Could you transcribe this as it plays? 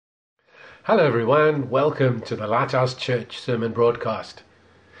Hello everyone, welcome to the Lighthouse Church sermon broadcast.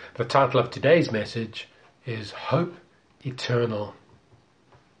 The title of today's message is Hope Eternal.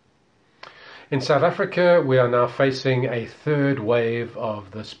 In South Africa, we are now facing a third wave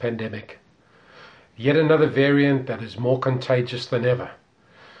of this pandemic. Yet another variant that is more contagious than ever.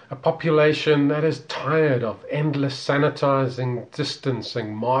 A population that is tired of endless sanitizing,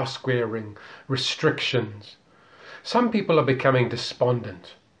 distancing, mask wearing, restrictions. Some people are becoming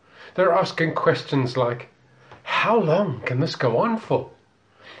despondent. They're asking questions like, how long can this go on for?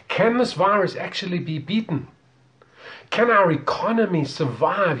 Can this virus actually be beaten? Can our economy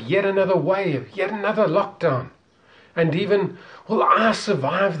survive yet another wave, yet another lockdown? And even, will I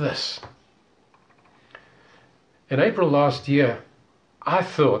survive this? In April last year, I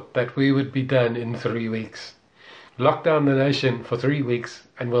thought that we would be done in 3 weeks. Lock down the nation for 3 weeks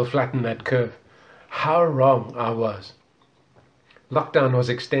and we'll flatten that curve. How wrong I was. Lockdown was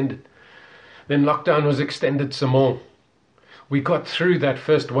extended. Then lockdown was extended some more. We got through that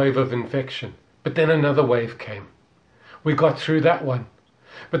first wave of infection, but then another wave came. We got through that one,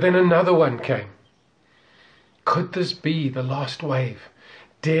 but then another one came. Could this be the last wave?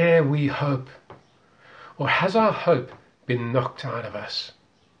 Dare we hope? Or has our hope been knocked out of us?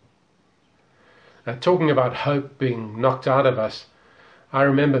 Now, talking about hope being knocked out of us, I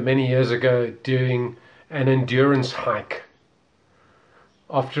remember many years ago doing an endurance hike.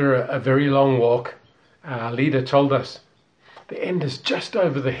 After a very long walk, our leader told us, the end is just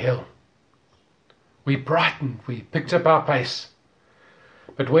over the hill. We brightened, we picked up our pace.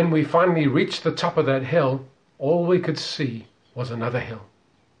 But when we finally reached the top of that hill, all we could see was another hill.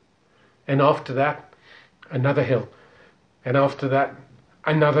 And after that, another hill. And after that,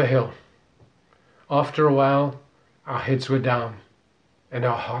 another hill. After a while, our heads were down and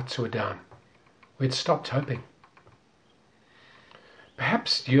our hearts were down. We'd stopped hoping.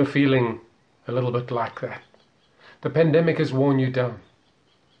 Perhaps you're feeling a little bit like that. The pandemic has worn you down,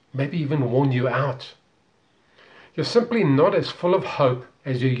 maybe even worn you out. You're simply not as full of hope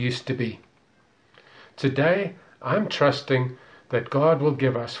as you used to be. Today, I'm trusting that God will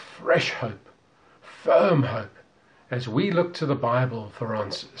give us fresh hope, firm hope, as we look to the Bible for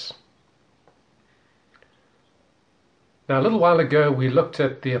answers. Now, a little while ago, we looked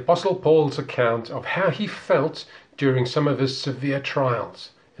at the Apostle Paul's account of how he felt during some of his severe trials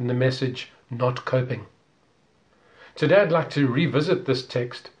in the message, Not Coping. Today, I'd like to revisit this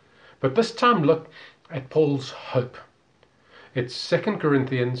text, but this time look at Paul's hope. It's 2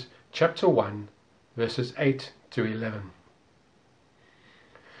 Corinthians chapter 1, verses 8 to 11.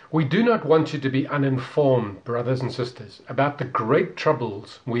 We do not want you to be uninformed, brothers and sisters, about the great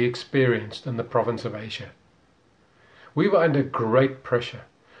troubles we experienced in the province of Asia. We were under great pressure,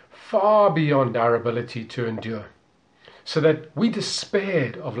 far beyond our ability to endure, so that we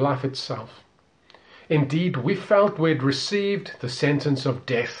despaired of life itself. Indeed, we felt we had received the sentence of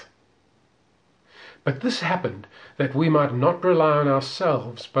death. But this happened that we might not rely on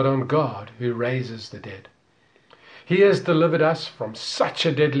ourselves, but on God who raises the dead. He has delivered us from such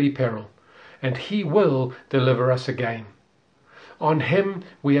a deadly peril, and He will deliver us again. On Him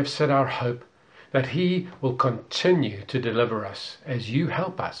we have set our hope, that He will continue to deliver us as you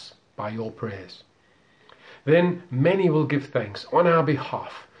help us by your prayers. Then many will give thanks on our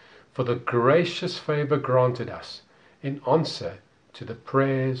behalf for the gracious favor granted us in answer to the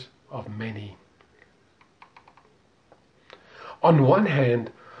prayers of many. On one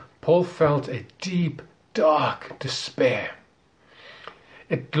hand, Paul felt a deep, dark despair.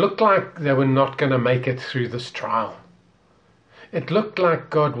 It looked like they were not going to make it through this trial. It looked like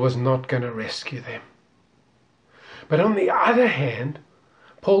God was not going to rescue them. But on the other hand,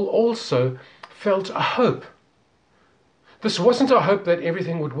 Paul also felt a hope. This wasn't a hope that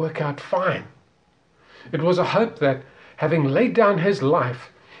everything would work out fine. It was a hope that, having laid down his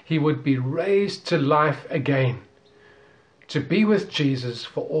life, he would be raised to life again, to be with Jesus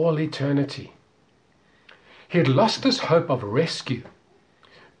for all eternity. He had lost his hope of rescue,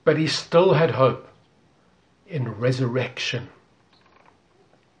 but he still had hope in resurrection.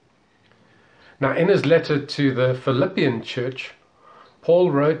 Now, in his letter to the Philippian church,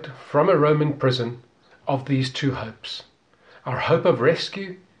 Paul wrote from a Roman prison of these two hopes, our hope of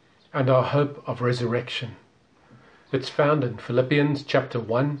rescue and our hope of resurrection. It's found in Philippians chapter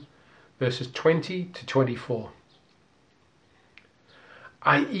 1, verses 20 to 24.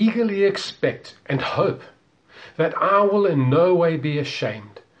 I eagerly expect and hope that I will in no way be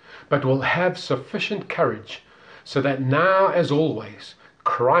ashamed, but will have sufficient courage, so that now as always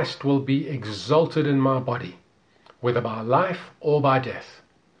Christ will be exalted in my body, whether by life or by death.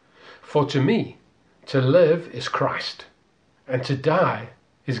 For to me, to live is Christ, and to die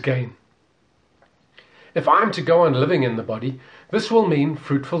is gain. If I'm to go on living in the body, this will mean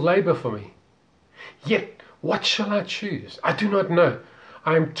fruitful labor for me. Yet, what shall I choose? I do not know.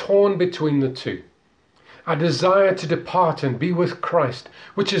 I am torn between the two. I desire to depart and be with Christ,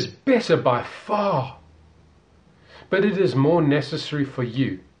 which is better by far. But it is more necessary for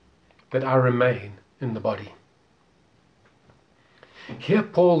you that I remain in the body. Here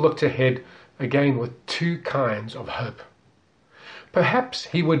Paul looked ahead again with two kinds of hope. Perhaps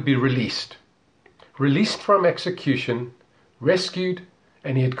he would be released from execution, rescued,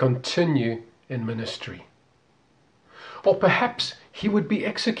 and he'd continue in ministry. Or perhaps he would be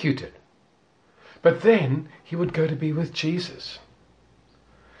executed, but then he would go to be with Jesus.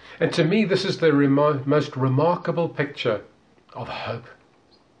 And to me, this is the most remarkable picture of hope.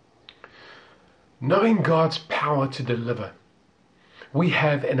 Knowing God's power to deliver, we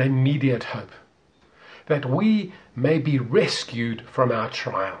have an immediate hope that we may be rescued from our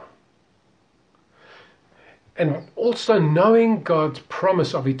trial. And also knowing God's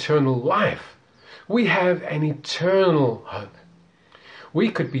promise of eternal life, we have an eternal hope. We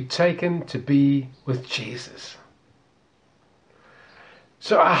could be taken to be with Jesus.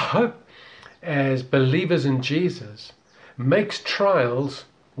 So our hope as believers in Jesus makes trials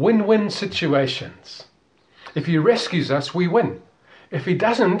win-win situations. If he rescues us, we win. If he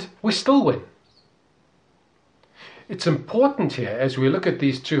doesn't, we still win. It's important here, as we look at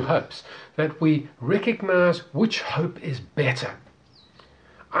these two hopes, that we recognize which hope is better.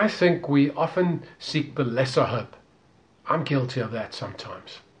 I think we often seek the lesser hope. I'm guilty of that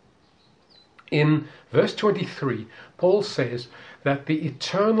sometimes. In verse 23, Paul says that the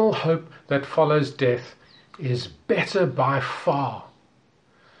eternal hope that follows death is better by far.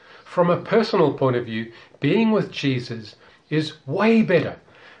 From a personal point of view, being with Jesus is way better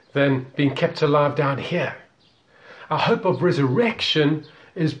than being kept alive down here. Our hope of resurrection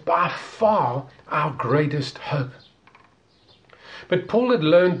is by far our greatest hope. But Paul had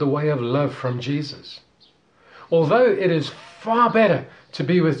learned the way of love from Jesus. Although it is far better to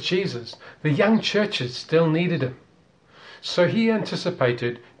be with Jesus, the young churches still needed him. So he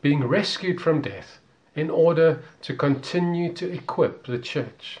anticipated being rescued from death in order to continue to equip the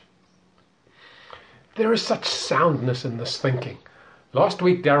church. There is such soundness in this thinking. Last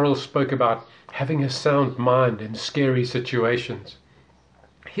week, Daryl spoke about having a sound mind in scary situations.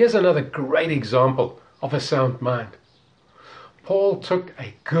 Here's another great example of a sound mind. Paul took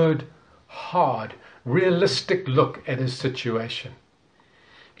a good, hard, realistic look at his situation.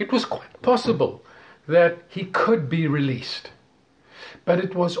 It was quite possible that he could be released, but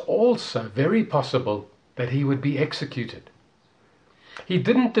it was also very possible that he would be executed. He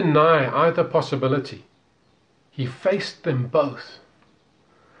didn't deny either possibility. He faced them both.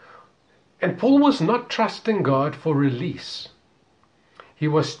 And Paul was not trusting God for release. He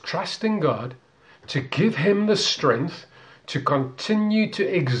was trusting God to give him the strength to continue to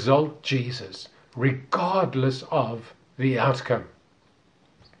exalt Jesus, regardless of the outcome.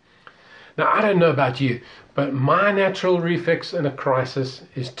 Now, I don't know about you, but my natural reflex in a crisis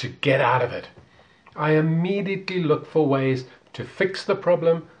is to get out of it. I immediately look for ways to fix the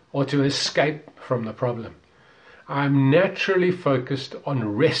problem or to escape from the problem. I'm naturally focused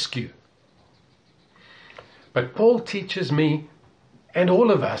on rescue. But Paul teaches me, and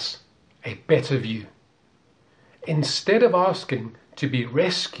all of us, a better view. Instead of asking to be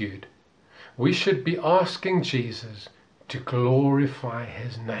rescued, we should be asking Jesus to glorify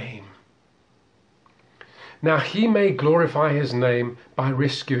his name. Now, he may glorify his name by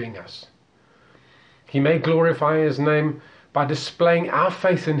rescuing us. He may glorify his name by displaying our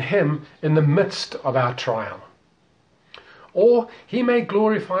faith in him in the midst of our trial. Or he may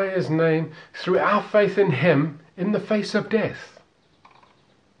glorify his name through our faith in him in the face of death.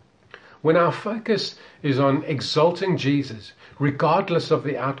 When our focus is on exalting Jesus, regardless of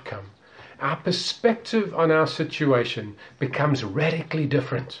the outcome, our perspective on our situation becomes radically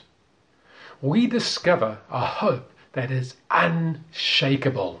different. We discover a hope that is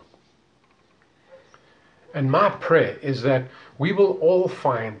unshakable. And my prayer is that we will all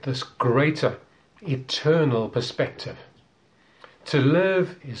find this greater, eternal perspective. To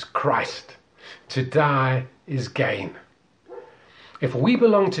live is Christ. To die is gain. If we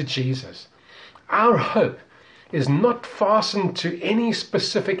belong to Jesus, our hope is not fastened to any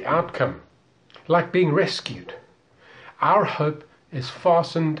specific outcome, like being rescued. Our hope is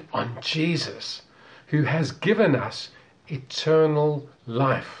fastened on Jesus, who has given us eternal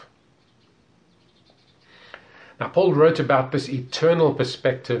life. Now, Paul wrote about this eternal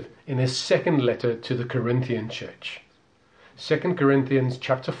perspective in his second letter to the Corinthian church. 2 Corinthians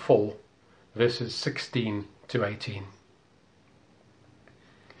chapter 4, verses 16 to 18.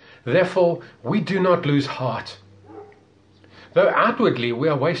 Therefore, we do not lose heart. Though outwardly we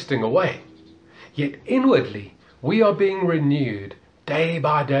are wasting away, yet inwardly we are being renewed day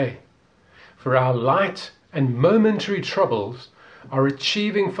by day. For our light and momentary troubles are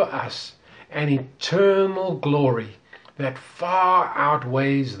achieving for us an eternal glory that far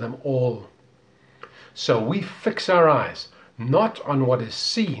outweighs them all. So we fix our eyes not on what is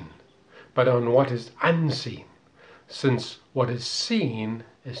seen, but on what is unseen, since what is seen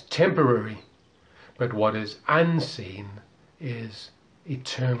is temporary, but what is unseen is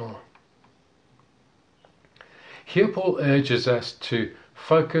eternal. Here Paul urges us to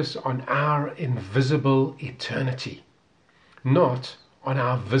focus on our invisible eternity, not on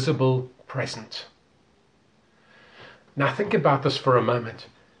our visible present. Now think about this for a moment.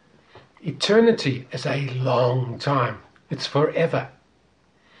 Eternity is a long time. It's forever.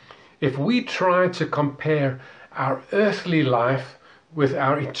 If we try to compare our earthly life with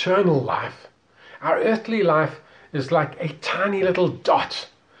our eternal life, our earthly life is like a tiny little dot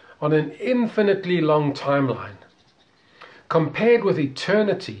on an infinitely long timeline. Compared with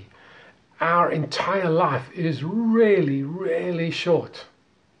eternity, our entire life is really, really short.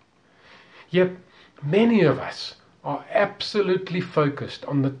 Yet many of us are absolutely focused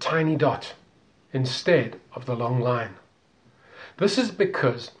on the tiny dot instead of the long line. This is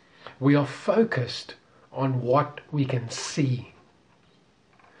because we are focused on what we can see.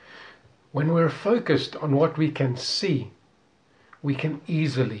 When we're focused on what we can see, we can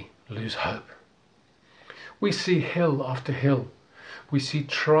easily lose hope. We see hill after hill. We see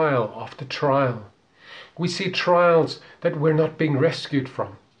trial after trial. We see trials that we're not being rescued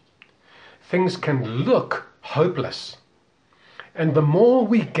from. Things can look hopeless. And the more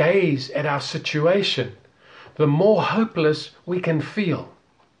we gaze at our situation, the more hopeless we can feel.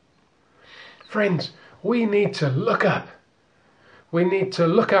 Friends, we need to look up. We need to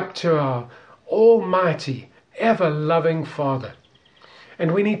look up to our almighty, ever-loving Father.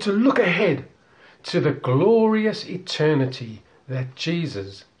 And we need to look ahead to the glorious eternity that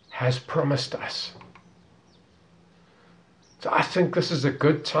Jesus has promised us. So I think this is a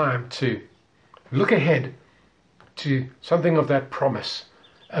good time to look ahead to something of that promise,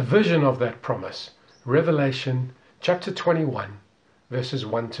 a vision of that promise. Revelation chapter 21, verses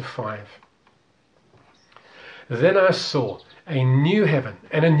 1 to 5. Then I saw a new heaven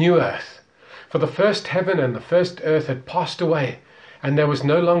and a new earth, for the first heaven and the first earth had passed away, and there was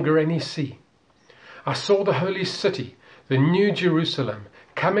no longer any sea. I saw the holy city, the new Jerusalem,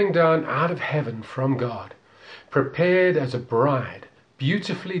 coming down out of heaven from God, prepared as a bride,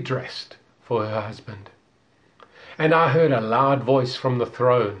 beautifully dressed for her husband. And I heard a loud voice from the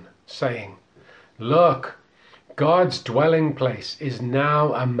throne, saying, Look, God's dwelling place is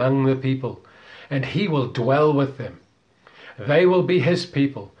now among the people, and he will dwell with them. They will be his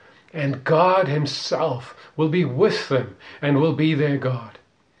people, and God himself will be with them and will be their God.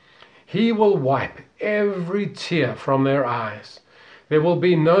 He will wipe every tear from their eyes. There will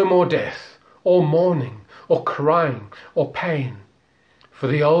be no more death, or mourning, or crying, or pain, for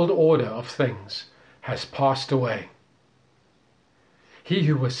the old order of things has passed away. He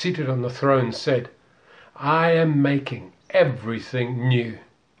who was seated on the throne said, I am making everything new.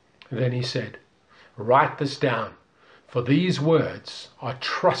 Then he said, Write this down, for these words are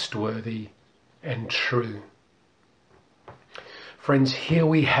trustworthy and true. Friends, here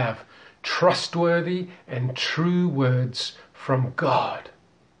we have trustworthy and true words from God.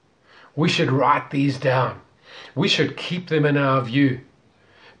 We should write these down. We should keep them in our view,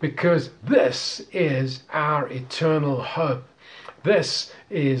 because this is our eternal hope. This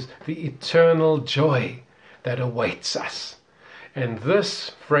is the eternal joy that awaits us. And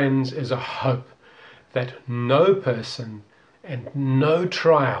this, friends, is a hope that no person and no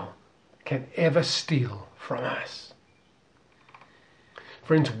trial can ever steal from us.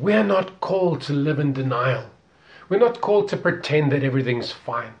 Friends, we're not called to live in denial. We're not called to pretend that everything's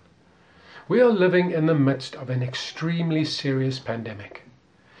fine. We are living in the midst of an extremely serious pandemic.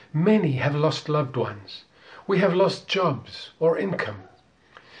 Many have lost loved ones. We have lost jobs or income.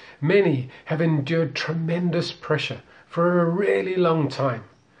 Many have endured tremendous pressure for a really long time.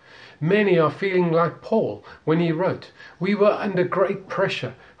 Many are feeling like Paul when he wrote, we were under great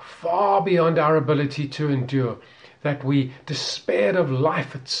pressure, far beyond our ability to endure, that we despaired of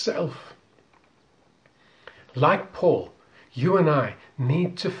life itself. Like Paul, you and I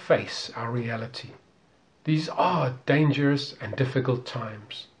need to face our reality. These are dangerous and difficult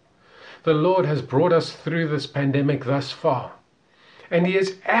times. The Lord has brought us through this pandemic thus far, and he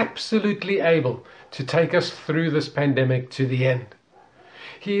is absolutely able to take us through this pandemic to the end.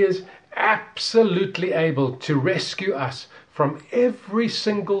 He is absolutely able to rescue us from every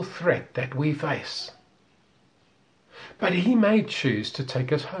single threat that we face. But he may choose to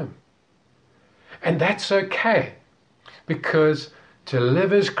take us home. And that's okay, because to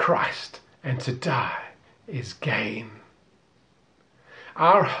live is Christ and to die is gain.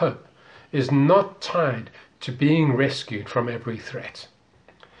 Our hope is not tied to being rescued from every threat.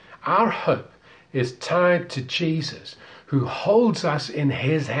 Our hope is tied to Jesus, who holds us in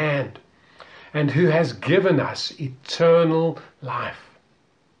his hand and who has given us eternal life.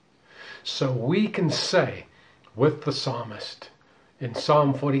 So we can say with the psalmist in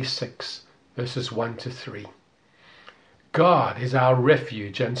Psalm 46, verses 1 to 3, God is our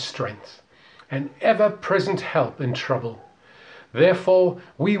refuge and strength, an ever-present help in trouble. Therefore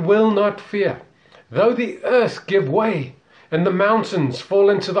we will not fear, though the earth give way, and the mountains fall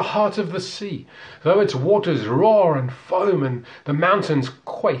into the heart of the sea, though its waters roar and foam, and the mountains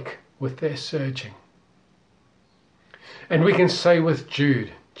quake with their surging. And we can say with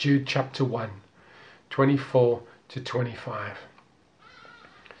Jude chapter 1, 24 to 25.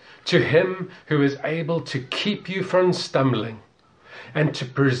 To him who is able to keep you from stumbling, and to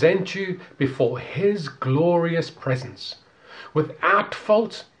present you before his glorious presence, without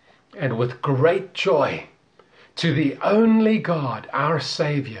fault and with great joy, to the only God, our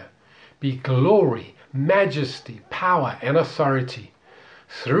Saviour, be glory, majesty, power, and authority,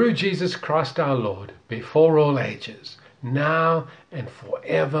 through Jesus Christ our Lord, before all ages, now and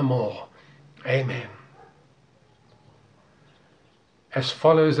forevermore. Amen. As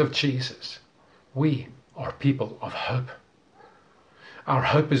followers of Jesus, we are people of hope. Our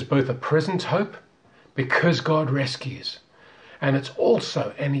hope is both a present hope, because God rescues, and it's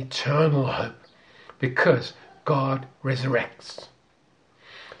also an eternal hope, because God resurrects.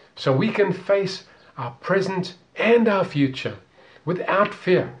 So we can face our present and our future without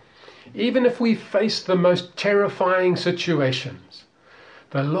fear, even if we face the most terrifying situations.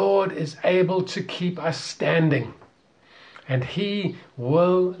 The Lord is able to keep us standing, and he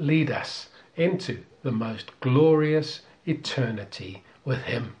will lead us into the most glorious eternity with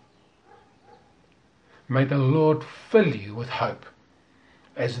him. May the Lord fill you with hope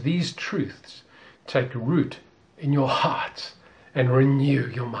as these truths take root in your heart and renew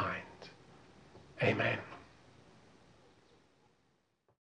your mind. Amen.